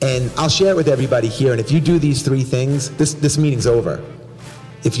And I'll share it with everybody here. And if you do these 3 things, this meeting's over.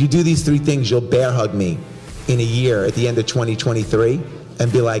 If you do these 3 things, you'll bear hug me in a year at the end of 2023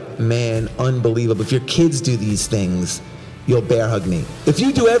 and be like, man, unbelievable. If your kids do these things, you'll bear hug me. If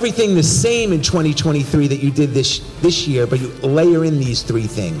you do everything the same in 2023 that you did this year, but you layer in these 3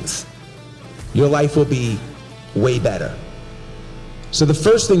 things, your life will be way better. So the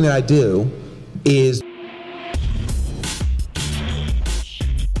first thing that I do is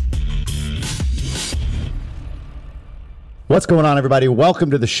What's going on, everybody?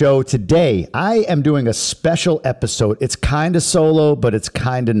 Welcome to the show. Today, I am doing a special episode. It's kind of solo, but it's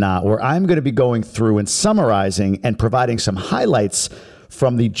kind of not, where I'm going to be going through and summarizing and providing some highlights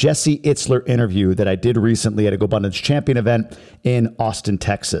from the Jesse Itzler interview that I did recently at a GoBundance Champion event in Austin,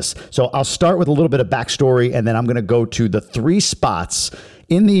 Texas. So I'll start with a little bit of backstory, and then I'm going to go to the 3 spots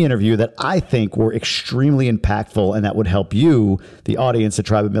in the interview that I think were extremely impactful and that would help you, the audience at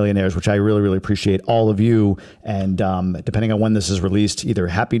Tribe of Millionaires, which I really, really appreciate all of you. And depending on when this is released, either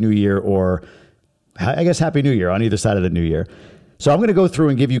Happy New Year or I guess Happy New Year on either side of the New Year. So I'm going to go through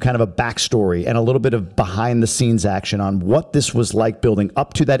and give you kind of a backstory and a little bit of behind the scenes action on what this was like building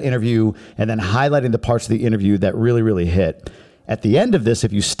up to that interview and then highlighting the parts of the interview that really, really hit. At the end of this,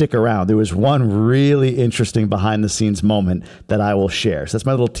 if you stick around, there was one really interesting behind the scenes moment that I will share. So that's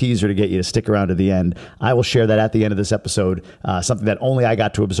my little teaser to get you to stick around to the end. I will share that at the end of this episode, something that only I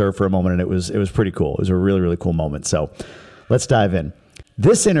got to observe for a moment, and it was pretty cool. It was a really, really cool moment. So let's dive in.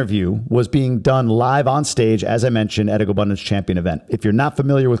 This interview was being done live on stage, as I mentioned, at a GoBundance Champion event. If you're not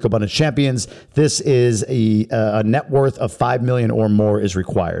familiar with GoBundance Champions, this is a net worth of $5 million or more is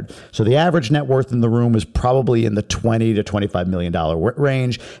required. So the average net worth in the room was probably in the $20 to $25 million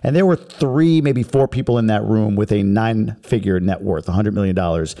range. And there were 3, maybe 4 people in that room with a 9-figure net worth, $100 million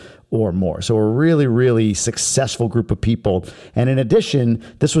or more. So a really, really successful group of people. And in addition,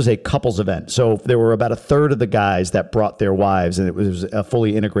 this was a couples event. So there were about a third of the guys that brought their wives, and it was a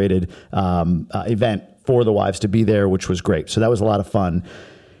fully integrated event for the wives to be there, which was great. So that was a lot of fun.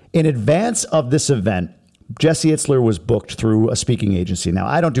 In advance of this event, Jesse Itzler was booked through a speaking agency. Now,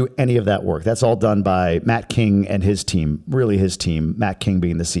 I don't do any of that work. That's all done by Matt King and his team, really his team, Matt King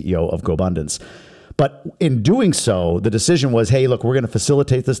being the CEO of GoBundance. But in doing so, the decision was, hey, look, we're going to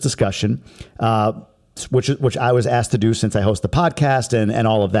facilitate this discussion, which I was asked to do since I host the podcast and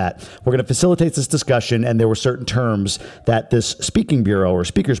all of that. We're going to facilitate this discussion, and there were certain terms that this speaking bureau or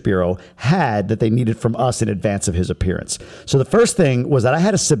speakers bureau had that they needed from us in advance of his appearance. So the first thing was that I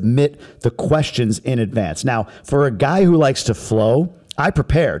had to submit the questions in advance. Now, for a guy who likes to flow, I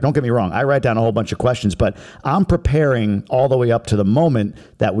prepare. Don't get me wrong. I write down a whole bunch of questions, but I'm preparing all the way up to the moment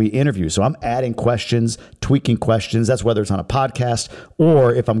that we interview. So I'm adding questions, tweaking questions. That's whether it's on a podcast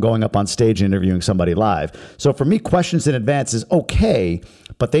or if I'm going up on stage and interviewing somebody live. So for me, questions in advance is okay,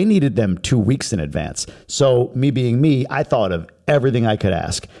 but they needed them 2 weeks in advance. So me being me, I thought of everything I could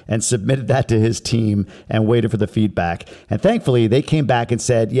ask and submitted that to his team and waited for the feedback. And thankfully, they came back and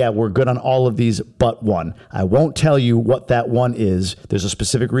said, yeah, we're good on all of these but one. I won't tell you what that one is. There's a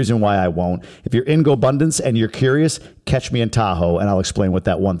specific reason why I won't. If you're in GoBundance and you're curious, catch me in Tahoe and I'll explain what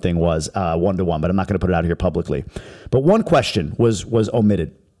that one thing was one-to-one, but I'm not going to put it out here publicly. But one question was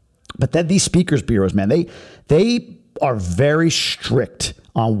omitted. But then these speakers bureaus, man, they are very strict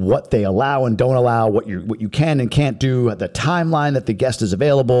on what they allow and don't allow, what you can and can't do, the timeline that the guest is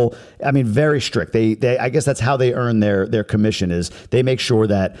available. I mean, very strict. They I guess that's how they earn their commission, is they make sure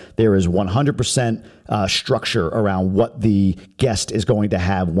that there is 100% structure around what the guest is going to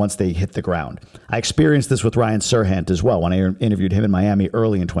have once they hit the ground. I experienced this with Ryan Serhant as well when I interviewed him in Miami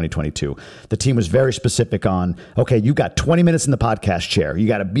early in 2022. The team was very specific on, okay, you got 20 minutes in the podcast chair. You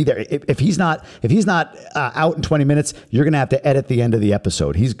got to be there. If he's not out in 20 minutes, you're going to have to edit the end of the episode.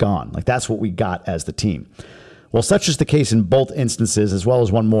 He's gone. Like, that's what we got as the team. Well, such is the case in both instances, as well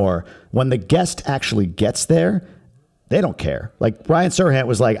as one more. When the guest actually gets there, they don't care. Like Ryan Serhant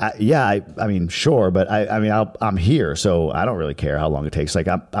was like, I mean, sure, but I'm here, so I don't really care how long it takes. Like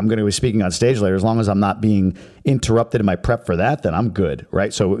I'm going to be speaking on stage later. As long as I'm not being interrupted in my prep for that, then I'm good,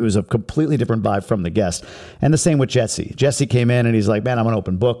 right? So it was a completely different vibe from the guest. And the same with Jesse. Jesse came in and he's like, man, I'm an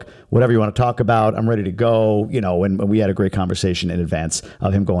open book. Whatever you want to talk about, I'm ready to go. You know, and we had a great conversation in advance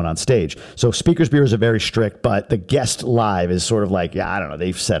of him going on stage. So speakers bureaus are very strict, but the guest live is sort of like, yeah, I don't know,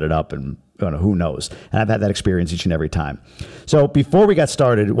 they've set it up and who knows? And I've had that experience each and every time. So before we got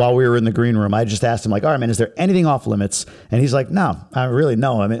started, while we were in the green room, I just asked him, like, all right, man, is there anything off limits? And he's like, no, I'm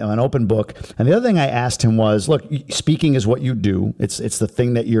an open book. And the other thing I asked him was, look, speaking is what you do. It's the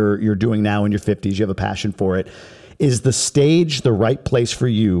thing that you're doing now in your 50s. You have a passion for it. is the stage the right place for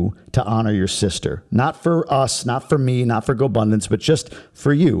you to honor your sister? Not for us, not for me, not for GoBundance, but just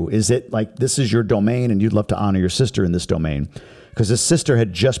for you. Is it like this is your domain and you'd love to honor your sister in this domain? Because his sister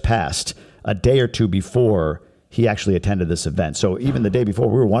had just passed a day or two before he actually attended this event. So even the day before,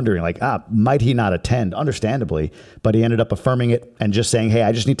 we were wondering, like, might he not attend? Understandably, but he ended up affirming it and just saying, hey,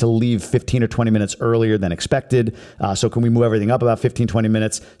 I just need to leave 15 or 20 minutes earlier than expected. So can we move everything up about 15, 20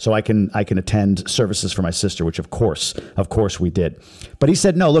 minutes so I can attend services for my sister, which of course we did. But he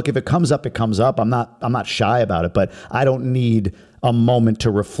said, no, look, if it comes up, it comes up. I'm not shy about it, but I don't need a moment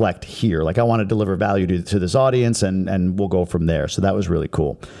to reflect here. Like, I want to deliver value to this audience and we'll go from there. So that was really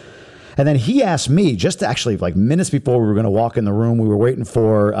cool. And then he asked me, just actually like minutes before we were going to walk in the room, we were waiting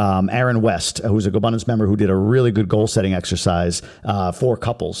for Aaron West, who's a GoBundance member who did a really good goal setting exercise for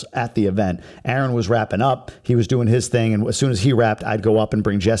couples at the event. Aaron was wrapping up. He was doing his thing. And as soon as he wrapped, I'd go up and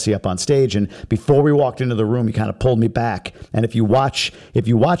bring Jesse up on stage. And before we walked into the room, he kind of pulled me back. And if you watch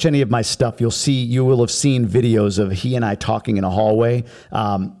any of my stuff, you will have seen videos of he and I talking in a hallway.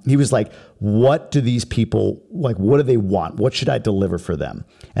 He was like, what do these people, like, what do they want? What should I deliver for them?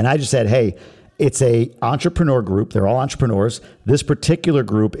 And I just said, hey, it's a entrepreneur group. They're all entrepreneurs. This particular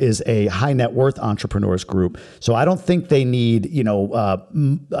group is a high net worth entrepreneurs group. So I don't think they need,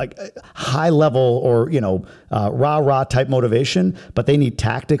 like high level or, rah type motivation, but they need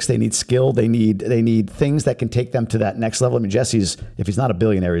tactics. They need skill. They need things that can take them to that next level. I mean, Jesse's, if he's not a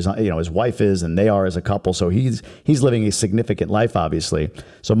billionaire, he's not, his wife is, and they are as a couple. So he's living a significant life, obviously.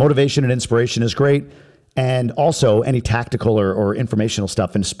 So motivation and inspiration is great. And also any tactical or informational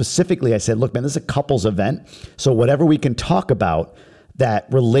stuff. And specifically, I said, look, man, this is a couples event. So whatever we can talk about that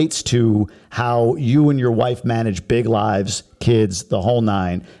relates to how you and your wife manage big lives, kids, the whole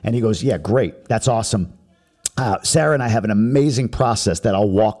nine. And he goes, yeah, great. That's awesome. Sarah and I have an amazing process that I'll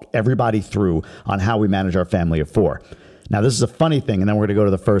walk everybody through on how we manage our family of four. Now, this is a funny thing, and then we're going to go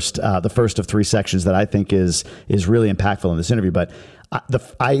to the first of three sections that I think is really impactful in this interview. But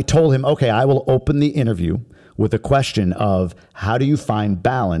I told him, okay, I will open the interview with a question of how do you find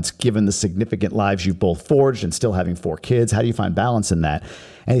balance given the significant lives you've both forged and still having four kids? How do you find balance in that?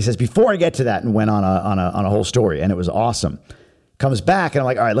 And he says, before I get to that, and went on a whole story, and it was awesome. Comes back, and I'm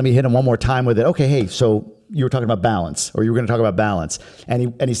like, all right, let me hit him one more time with it. Okay, hey, so you were talking about balance, or you were going to talk about balance.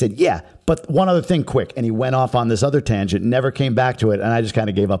 And he said, yeah, but one other thing quick. And he went off on this other tangent, never came back to it. And I just kind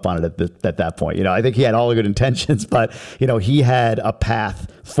of gave up on it at that point. I think he had all the good intentions, but, he had a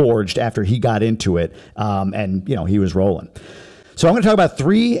path forged after he got into it. And he was rolling. So I'm going to talk about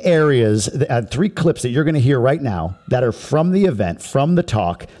three areas, three clips that you're going to hear right now that are from the event, from the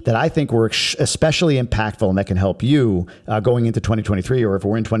talk, that I think were especially impactful and that can help you going into 2023, or if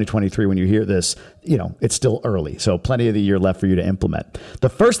we're in 2023 when you hear this, it's still early. So plenty of the year left for you to implement. The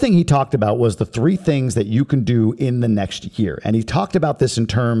first thing he talked about was the three things that you can do in the next year. And he talked about this in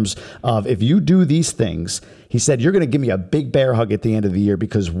terms of if you do these things, he said, you're going to give me a big bear hug at the end of the year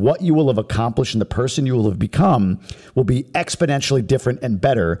because what you will have accomplished and the person you will have become will be exponentially different and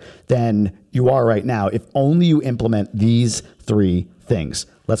better than you are right now if only you implement these three things.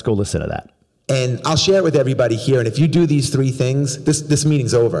 Let's go listen to that. And I'll share it with everybody here. And if you do these three things, this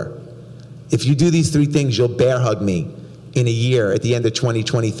meeting's over. If you do these three things, you'll bear hug me in a year at the end of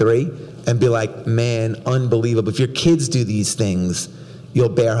 2023 and be like, man, unbelievable. If your kids do these things, you'll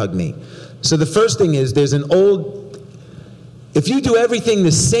bear hug me. So the first thing is if you do everything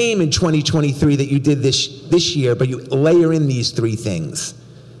the same in 2023 that you did this year, but you layer in these three things,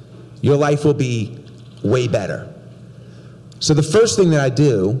 your life will be way better. So the first thing that I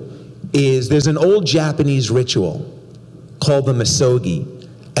do is there's an old Japanese ritual called the misogi.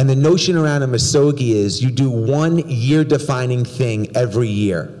 And the notion around a misogi is you do one year-defining thing every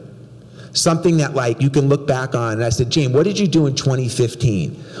year. Something that you can look back on. And I said, Jane, what did you do in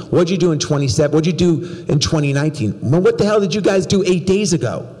 2015? What did you do in 2017? What did you do in 2019? Well, what the hell did you guys do 8 days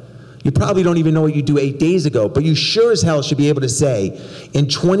ago? You probably don't even know what you do 8 days ago, but you sure as hell should be able to say, in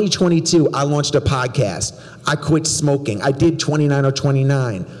 2022, I launched a podcast. I quit smoking. I did 29 or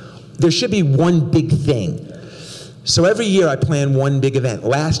 29. There should be one big thing. So every year I plan one big event.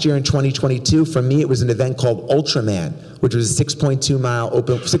 Last year in 2022, for me, it was an event called Ultraman, which was a 6.4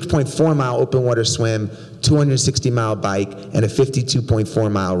 mile open water swim, 260 mile bike, and a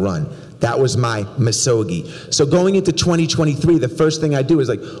 52.4 mile run. That was my misogi. So going into 2023, the first thing I do is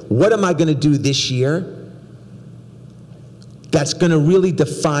what am I going to do this year that's going to really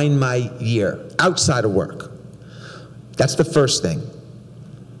define my year outside of work? That's the first thing.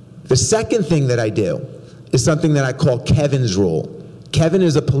 The second thing that I do is something that I call Kevin's rule. Kevin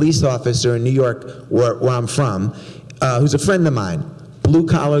is a police officer in New York, where I'm from, who's a friend of mine,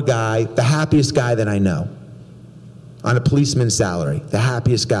 blue-collar guy, the happiest guy that I know. on a policeman's salary, the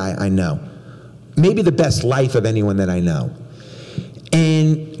happiest guy I know. Maybe the best life of anyone that I know.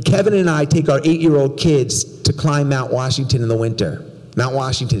 And Kevin and I take our 8-year-old kids to climb Mount Washington in the winter. Mount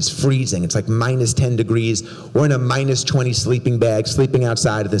Washington is freezing. It's like minus 10 degrees. We're in a minus 20 sleeping bag, sleeping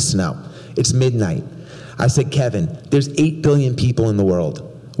outside of the snow. It's midnight. I said, Kevin, there's 8 billion people in the world.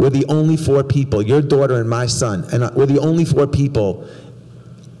 We're the only 4 people, your daughter and my son, and we're the only 4 people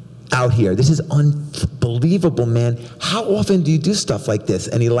out here. This is unbelievable, man. How often do you do stuff like this?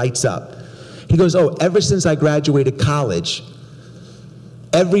 And he lights up. He goes, oh, ever since I graduated college,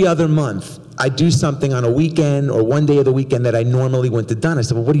 every other month, I do something on a weekend or one day of the weekend that I normally wouldn't have done. I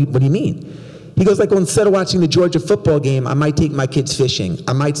said, well, what do you mean? He goes, like, well, instead of watching the Georgia football game, I might take my kids fishing.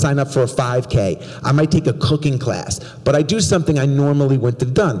 I might sign up for a 5K. I might take a cooking class. But I do something I normally wouldn't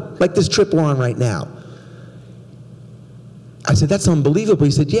have done, like this trip we're on right now. I said, that's unbelievable.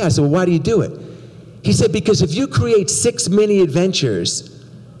 He said, yeah. I said, well, why do you do it? He said, because if you create 6 mini adventures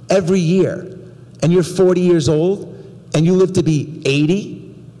every year, and you're 40 years old, and you live to be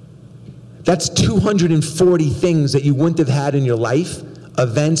 80, that's 240 things that you wouldn't have had in your life,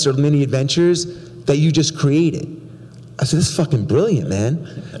 events or mini adventures that you just created. I said, this is fucking brilliant, man.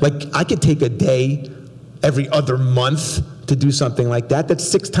 Like, I could take a day every other month to do something like that. That's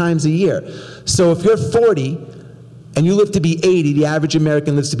 6 times a year. So if you're 40 and you live to be 80, the average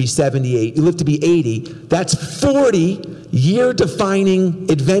American lives to be 78, you live to be 80, that's 40 year-defining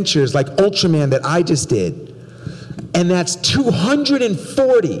adventures like Ultraman that I just did. And that's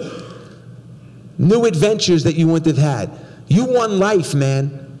 240 new adventures that you wouldn't have had. You won life,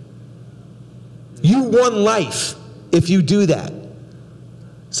 man. You won life if you do that.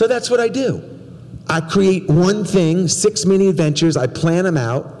 So that's what I do. I create one thing, 6 mini adventures, I plan them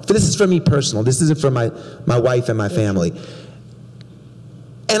out. This is for me personal. This isn't for my wife and my family.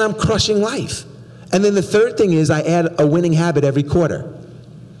 And I'm crushing life. And then the third thing is I add a winning habit every quarter.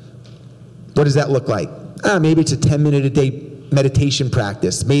 What does that look like? Maybe it's a 10-minute a day meditation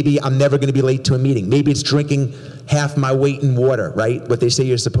practice. Maybe I'm never going to be late to a meeting. Maybe it's drinking half my weight in water, right? What they say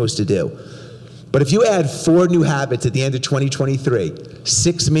you're supposed to do. But if you add 4 new habits at the end of 2023,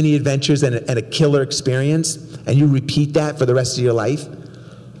 6 mini adventures and a killer experience, and you repeat that for the rest of your life,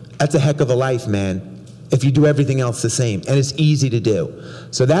 that's a heck of a life, man, if you do everything else the same. And it's easy to do.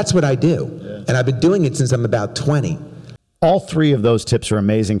 So that's what I do. Yeah. And I've been doing it since I'm about 20. All 3 of those tips are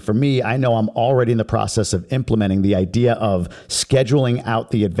amazing. For me, I know I'm already in the process of implementing the idea of scheduling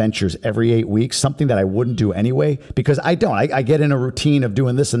out the adventures every 8 weeks, something that I wouldn't do anyway, because I don't. I get in a routine of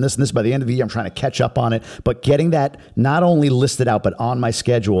doing this and this and this. By the end of the year, I'm trying to catch up on it. But getting that not only listed out, but on my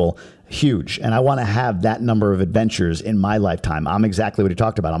schedule, huge. And I want to have that number of adventures in my lifetime. I'm exactly what he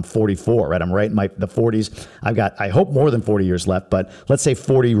talked about. I'm 44, right? I'm right in the 40s. I've got, I hope, more than 40 years left, but let's say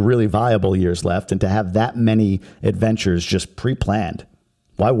 40 really viable years left. And to have that many adventures just pre-planned,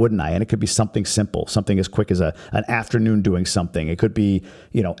 why wouldn't I? And it could be something simple, something as quick as an afternoon doing something. It could be,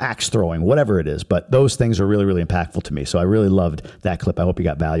 axe throwing, whatever it is. But those things are really, really impactful to me. So I really loved that clip. I hope you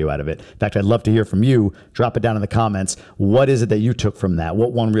got value out of it. In fact, I'd love to hear from you. Drop it down in the comments. What is it that you took from that?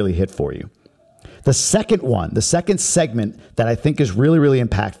 What one really hit for you? The second segment that I think is really, really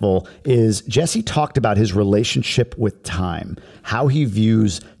impactful is Jesse talked about his relationship with time, how he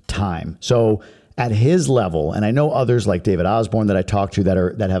views time. So at his level, and I know others like David Osborne that I talked to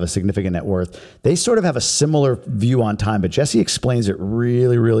that have a significant net worth, they sort of have a similar view on time, but Jesse explains it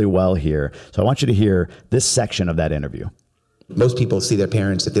really, really well here. So I want you to hear this section of that interview. Most people see their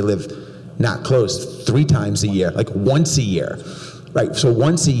parents, if they live not close, 3 times a year, like once a year, right? So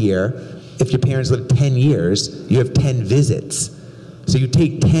once a year, if your parents live 10 years, you have 10 visits. So you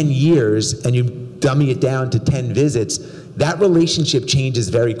take 10 years and you dummy it down to 10 visits, that relationship changes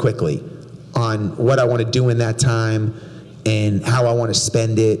very quickly on what I want to do in that time and how I want to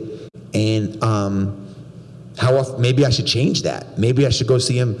spend it, and how often, maybe I should change that. Maybe I should go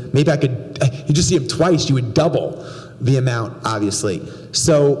see him. Maybe I could, you just see him twice, you would double the amount, obviously.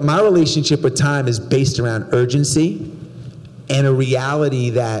 So my relationship with time is based around urgency and a reality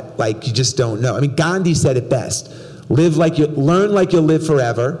that, like, you just don't know. I mean, Gandhi said it best: learn like you'll live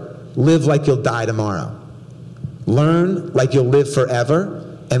forever, live like you'll die tomorrow. Learn like you'll live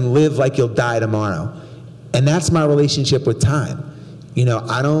forever and live like you'll die tomorrow. And that's my relationship with time.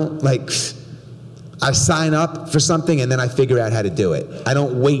 I don't I sign up for something and then I figure out how to do it. I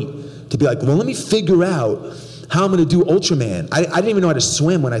don't wait to be like, well, let me figure out how I'm gonna do Ultraman. I didn't even know how to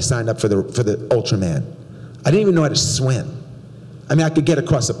swim when I signed up for the Ultraman. I didn't even know how to swim. I mean, I could get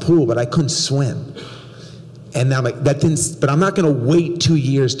across a pool, but I couldn't swim. And now I'm like, but I'm not gonna wait 2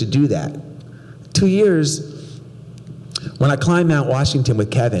 years to do that. 2 years, when I climbed Mount Washington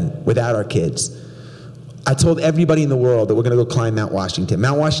with Kevin, without our kids, I told everybody in the world that we're going to go climb Mount Washington.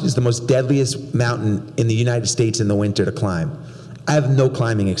 Mount Washington is the most deadliest mountain in the United States in the winter to climb. I have no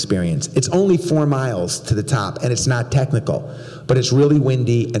climbing experience. It's only 4 miles to the top, and it's not technical, but it's really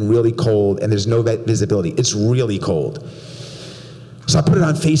windy and really cold, and there's no visibility. It's really cold. So I put it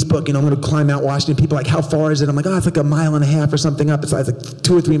on Facebook, I'm going to climb Mount Washington. People are like, how far is it? I'm like, it's like 1.5 miles or something up. It's like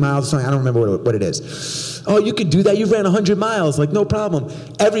 2 or 3 miles or something. I don't remember what it is. Oh, you could do that? You ran 100 miles. Like, no problem.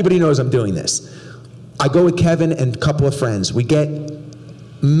 Everybody knows I'm doing this. I go with Kevin and a couple of friends. We get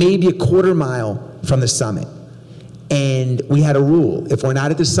maybe a 1/4 mile from the summit. And we had a rule. If we're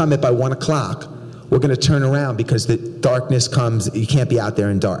not at the summit by 1 o'clock, we're going to turn around because the darkness comes. You can't be out there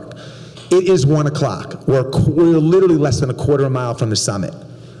in dark. It is 1 o'clock. We're literally less than a 1/4 mile from the summit.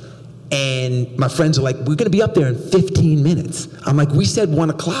 And my friends are like, we're going to be up there in 15 minutes. I'm like, we said 1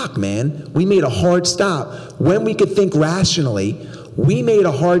 o'clock, man. We made a hard stop. When we could think rationally, we made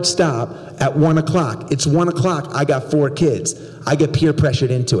a hard stop at 1 o'clock. It's 1 o'clock. I got 4 kids. I get peer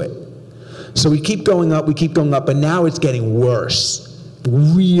pressured into it. So we keep going up, but now it's getting worse.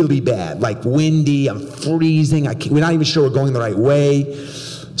 Really bad, like windy, I'm freezing, we're not even sure we're going the right way.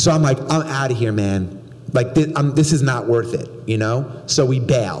 So I'm like, I'm out of here, man. Like, this is not worth it, So we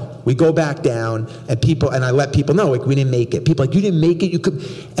bail. We go back down, and I let people know, like, we didn't make it. People are like, you didn't make it? You could.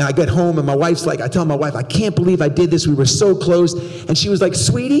 And I get home, and my wife's like, I tell my wife, I can't believe I did this. We were so close. And she was like,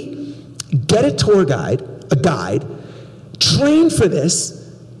 sweetie, get a tour guide, a guide, train for this,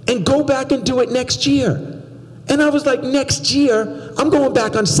 and go back and do it next year. And I was like, next year? I'm going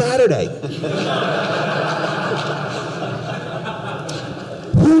back on Saturday.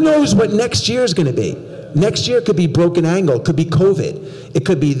 Who knows what next year is going to be? Next year could be broken angle, could be COVID, it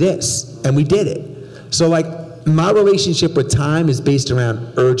could be this, and we did it. So like, my relationship with time is based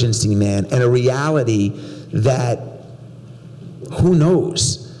around urgency, man, and a reality that, who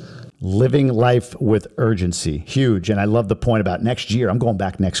knows? Living life with urgency. Huge. And I love the point about next year. I'm going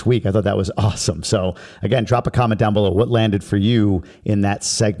back next week. I thought that was awesome. So again, drop a comment down below. What landed for you in that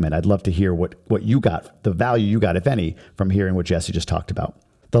segment? I'd love to hear what you got, the value you got, if any, from hearing what Jesse just talked about.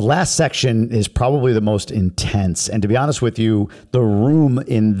 The last section is probably the most intense. And to be honest with you, the room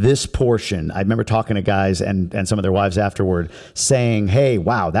in this portion, I remember talking to guys and some of their wives afterward saying, hey,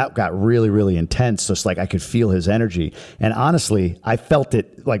 wow, that got really, really intense. Just like I could feel his energy. And honestly, I felt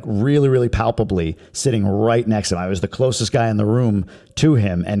it like really, really palpably sitting right next to him. I was the closest guy in the room to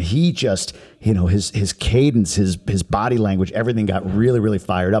him. And he just, his cadence, his body language, everything got really, really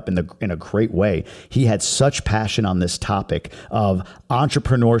fired up in a great way. He had such passion on this topic of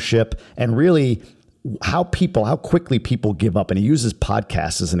entrepreneurship and really how quickly people give up. And he uses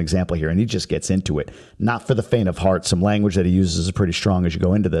podcasts as an example here, and he just gets into it. Not for the faint of heart. Some language that he uses is pretty strong as you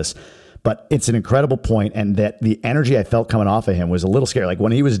go into this. But it's an incredible point, and that the energy I felt coming off of him was a little scary. Like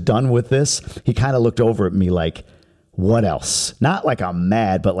when he was done with this, he kind of looked over at me like, what else? Not like I'm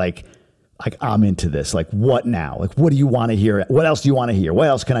mad, but like I'm into this. Like, what now? Like, what do you want to hear? What else do you want to hear? What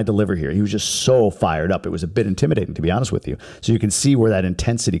else can I deliver here? He was just so fired up. It was a bit intimidating, to be honest with you. So you can see where that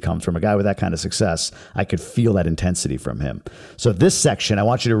intensity comes from. A guy with that kind of success, I could feel that intensity from him. So this section, I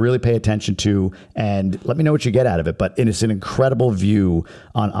want you to really pay attention to and let me know what you get out of it. But it's an incredible view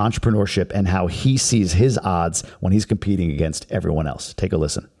on entrepreneurship and how he sees his odds when he's competing against everyone else. Take a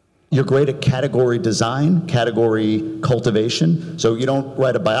listen. You're great at category design, category cultivation. So you don't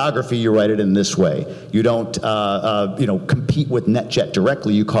write a biography, you write it in this way. You don't, compete with NetJet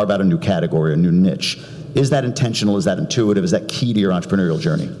directly. You carve out a new category, a new niche. Is that intentional? Is that intuitive? Is that key to your entrepreneurial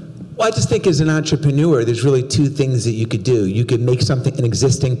journey? Well, I just think as an entrepreneur, there's really 2 things that you could do. You could make an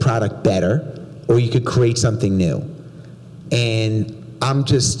existing product better, or you could create something new. And I'm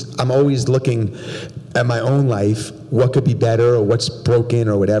always looking at my own life, what could be better or what's broken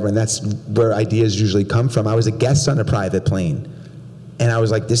or whatever, and that's where ideas usually come from. I was a guest on a private plane, and I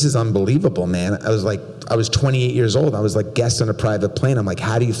was like, this is unbelievable, man. I was 28 years old. I was like guest on a private plane. I'm like,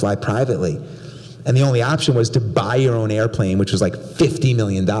 how do you fly privately? And the only option was to buy your own airplane, which was like $50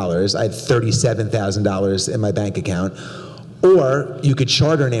 million. I had $37,000 in my bank account. Or you could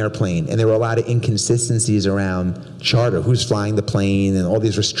charter an airplane, and there were a lot of inconsistencies around charter, who's flying the plane, and all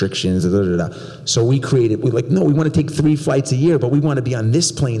these restrictions. So we want to take 3 flights a year, but we want to be on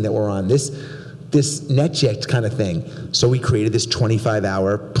this plane that we're on, this NetJet kind of thing. So we created this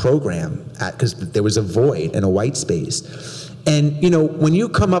 25-hour program because there was a void and a white space. And when you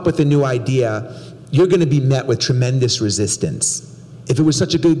come up with a new idea, you're going to be met with tremendous resistance. If it was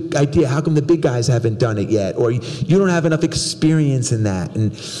such a good idea, how come the big guys haven't done it yet? Or you don't have enough experience in that.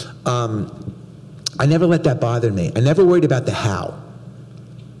 And I never let that bother me. I never worried about the how.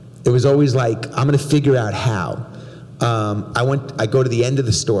 It was always like, I'm going to figure out how. I go to the end of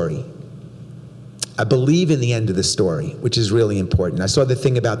the story. I believe in the end of the story, which is really important. I saw the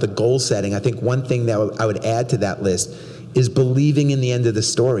thing about the goal setting. I think one thing that I would add to that list is believing in the end of the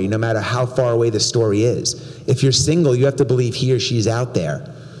story, no matter how far away the story is. If you're single, you have to believe he or she's out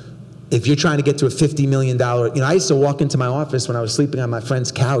there. If you're trying to get to a $50 million, I used to walk into my office when I was sleeping on my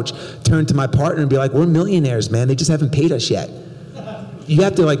friend's couch, turn to my partner and be like, we're millionaires, man. They just haven't paid us yet. You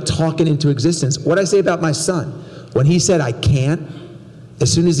have to like talk it into existence. What I say about my son, when he said, I can't,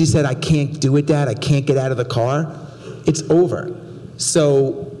 as soon as he said, I can't do it, Dad, I can't get out of the car, it's over.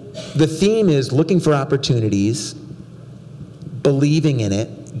 So the theme is looking for opportunities, believing in it,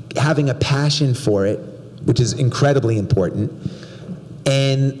 having a passion for it, which is incredibly important,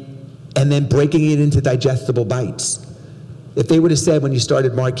 and then breaking it into digestible bites. If they would have said when you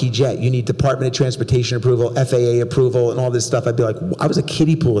started Marquis Jet, you need Department of Transportation approval, FAA approval, and all this stuff, I'd be like, I was a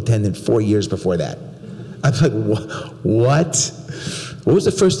kiddie pool attendant 4 years before that. I'd be like, what? What was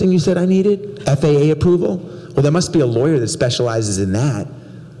the first thing you said I needed? FAA approval? Well, there must be a lawyer that specializes in that.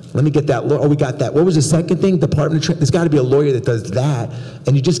 Let me get that. Oh, we got that. What was the second thing? Department of There's got to be a lawyer that does that.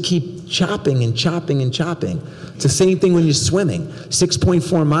 And you just keep chopping and chopping and chopping. It's the same thing when you're swimming.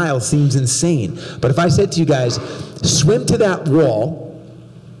 6.4 miles seems insane. But if I said to you guys, swim to that wall,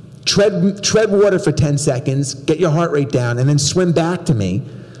 tread water for 10 seconds, get your heart rate down, and then swim back to me,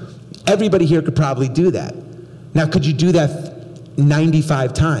 everybody here could probably do that. Now, could you do that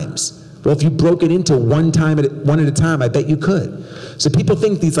 95 times? Well, if you broke it into one at a time, I bet you could. So people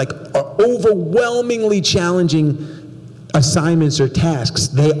think these like are overwhelmingly challenging assignments or tasks.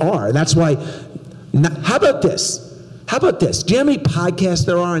 They are. And that's why, how about this? How about this? Do you know how many podcasts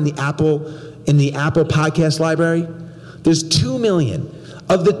there are in the Apple podcast library? There's 2 million.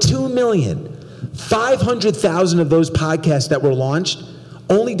 Of the 2 million, 500,000 of those podcasts that were launched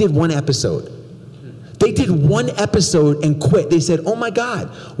only did one episode. They did one episode and quit. They said, oh my God,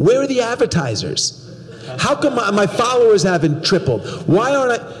 where are the advertisers? How come my followers haven't tripled? Why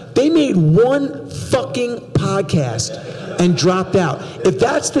aren't I? They made one fucking podcast and dropped out. If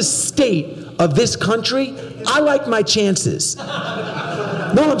that's the state of this country, I like my chances.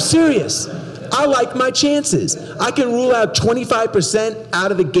 No, I'm serious. I like my chances. I can rule out 25%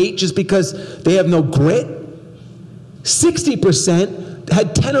 out of the gate just because they have no grit. 60%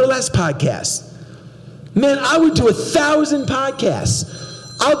 had 10 or less podcasts. Man, I would do 1,000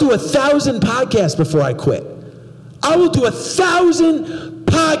 podcasts. I'll do 1,000 podcasts before I quit. I will do 1,000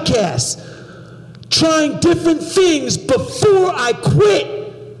 podcasts trying different things before I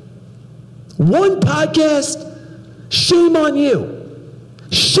quit. One podcast, shame on you.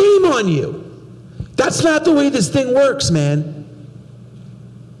 Shame on you. That's not the way this thing works, man.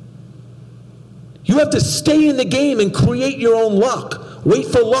 You have to stay in the game and create your own luck. Wait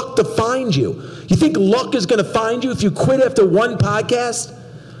for luck to find you. You think luck is going to find you if you quit after one podcast?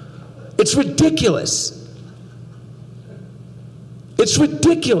 It's ridiculous. It's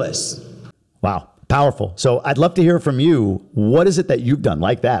ridiculous. Wow. Powerful. So I'd love to hear from you. What is it that you've done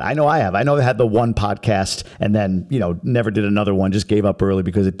like that? I know I have. I know I had the one podcast and then, never did another one, just gave up early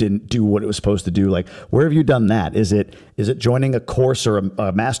because it didn't do what it was supposed to do. Like, where have you done that? Is it joining a course or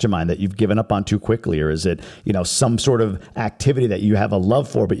a mastermind that you've given up on too quickly? Or is it, some sort of activity that you have a love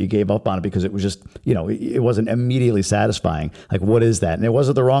for, but you gave up on it because it was just, it wasn't immediately satisfying? Like, what is that? And it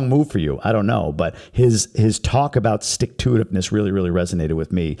wasn't the wrong move for you. I don't know. But his talk about stick-to-itiveness really, really resonated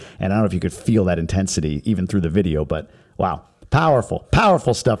with me. And I don't know if you could feel that intensity even through the video, but wow, powerful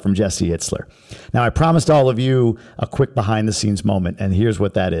stuff from Jesse Itzler. Now, I promised all of you a quick behind the scenes moment, and here's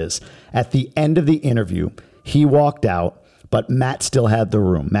what that is. At the end of the interview, he walked out, but Matt still had the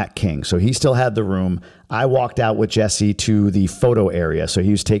room, Matt King. So he still had the room. I walked out with Jesse to the photo area. So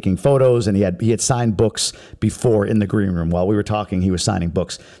he was taking photos, and he had signed books before in the green room. While we were talking, he was signing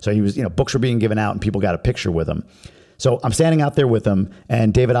books. So he was, books were being given out and people got a picture with him. So I'm standing out there with him,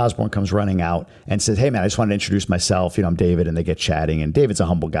 and David Osborne comes running out and says, hey, man, I just wanted to introduce myself. I'm David, and they get chatting. And David's a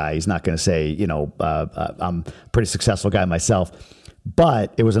humble guy. He's not going to say, I'm a pretty successful guy myself.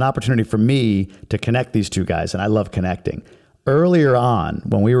 But it was an opportunity for me to connect these two guys, and I love connecting. Earlier on,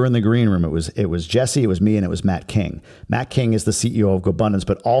 when we were in the green room, it was Jesse, it was me, and it was Matt King. Matt King is the CEO of GoBundance,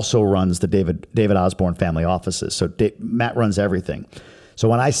 but also runs the David Osborne family offices. So Matt runs everything. So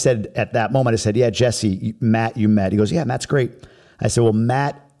when I said at that moment, I said, yeah, Jesse, Matt, you met. He goes, yeah, Matt's great. I said, well,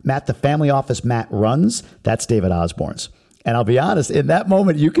 Matt, the family office Matt runs, that's David Osborne's. And I'll be honest, in that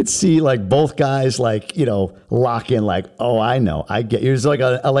moment, you could see like both guys lock in like, oh, I know, I get. It was like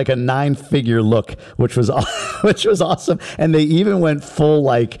a 9-figure look, which was awesome. And they even went full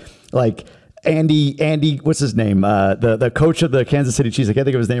like Andy, what's his name? The coach of the Kansas City Chiefs. I can't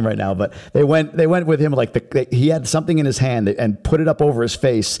think of his name right now, but they went with him like he had something in his hand and put it up over his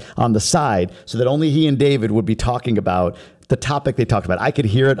face on the side so that only he and David would be talking about the topic they talked about. I could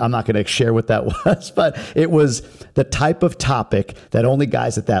hear it. I'm not going to share what that was, but it was the type of topic that only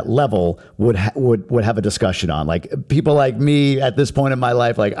guys at that level would have a discussion on. Like people like me at this point in my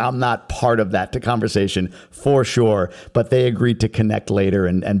life, like I'm not part of that conversation for sure, but they agreed to connect later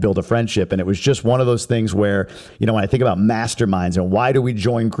and build a friendship. And it was just one of those things where, you know, when I think about masterminds and why do we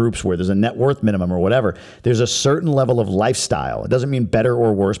join groups where there's a net worth minimum or whatever, there's a certain level of lifestyle. It doesn't mean better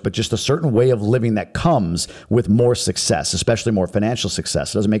or worse, but just a certain way of living that comes with more success, especially more financial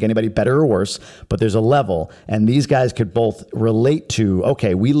success. It doesn't make anybody better or worse, but there's a level. And these guys could both relate to,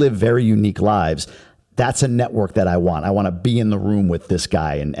 okay, we live very unique lives. That's a network that I want. I want to be in the room with this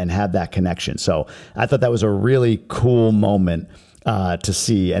guy and have that connection. So I thought that was a really cool moment to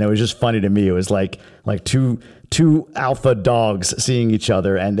see. And it was just funny to me. It was like two alpha dogs seeing each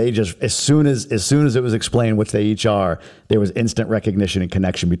other, and they just, as soon as it was explained which they each are, there was instant recognition and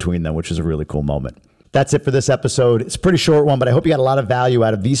connection between them, which is a really cool moment. That's it for this episode. It's a pretty short one, but I hope you got a lot of value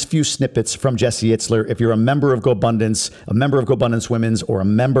out of these few snippets from Jesse Itzler. If you're a member of GoBundance, a member of GoBundance Women's, or a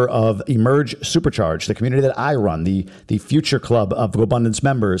member of Emerge Supercharge, the community that I run, the future club of GoBundance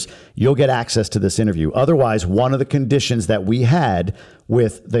members, you'll get access to this interview. Otherwise, one of the conditions that we had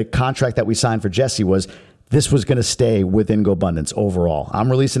with the contract that we signed for Jesse was this was going to stay within GoBundance overall. I'm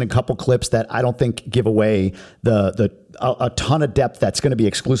releasing a couple clips that I don't think give away a ton of depth that's going to be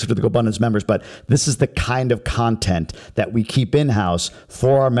exclusive to the GoBundance members, but this is the kind of content that we keep in-house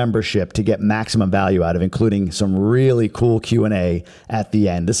for our membership to get maximum value out of, including some really cool Q&A at the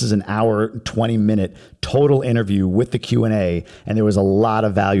end. This is an hour, 20-minute total interview with the Q&A, and there was a lot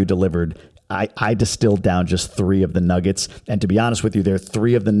of value delivered. I distilled down just 3 of the nuggets. And to be honest with you, there are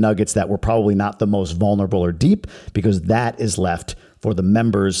 3 of the nuggets that were probably not the most vulnerable or deep, because that is left for the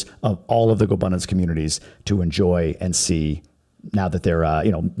members of all of the GoBundance communities to enjoy and see now that they're,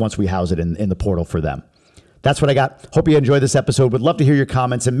 once we house it in the portal for them. That's what I got. Hope you enjoyed this episode. Would love to hear your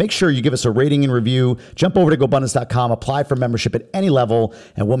comments, and make sure you give us a rating and review. Jump over to GoBundance.com, apply for membership at any level,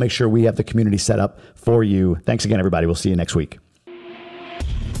 and we'll make sure we have the community set up for you. Thanks again, everybody. We'll see you next week.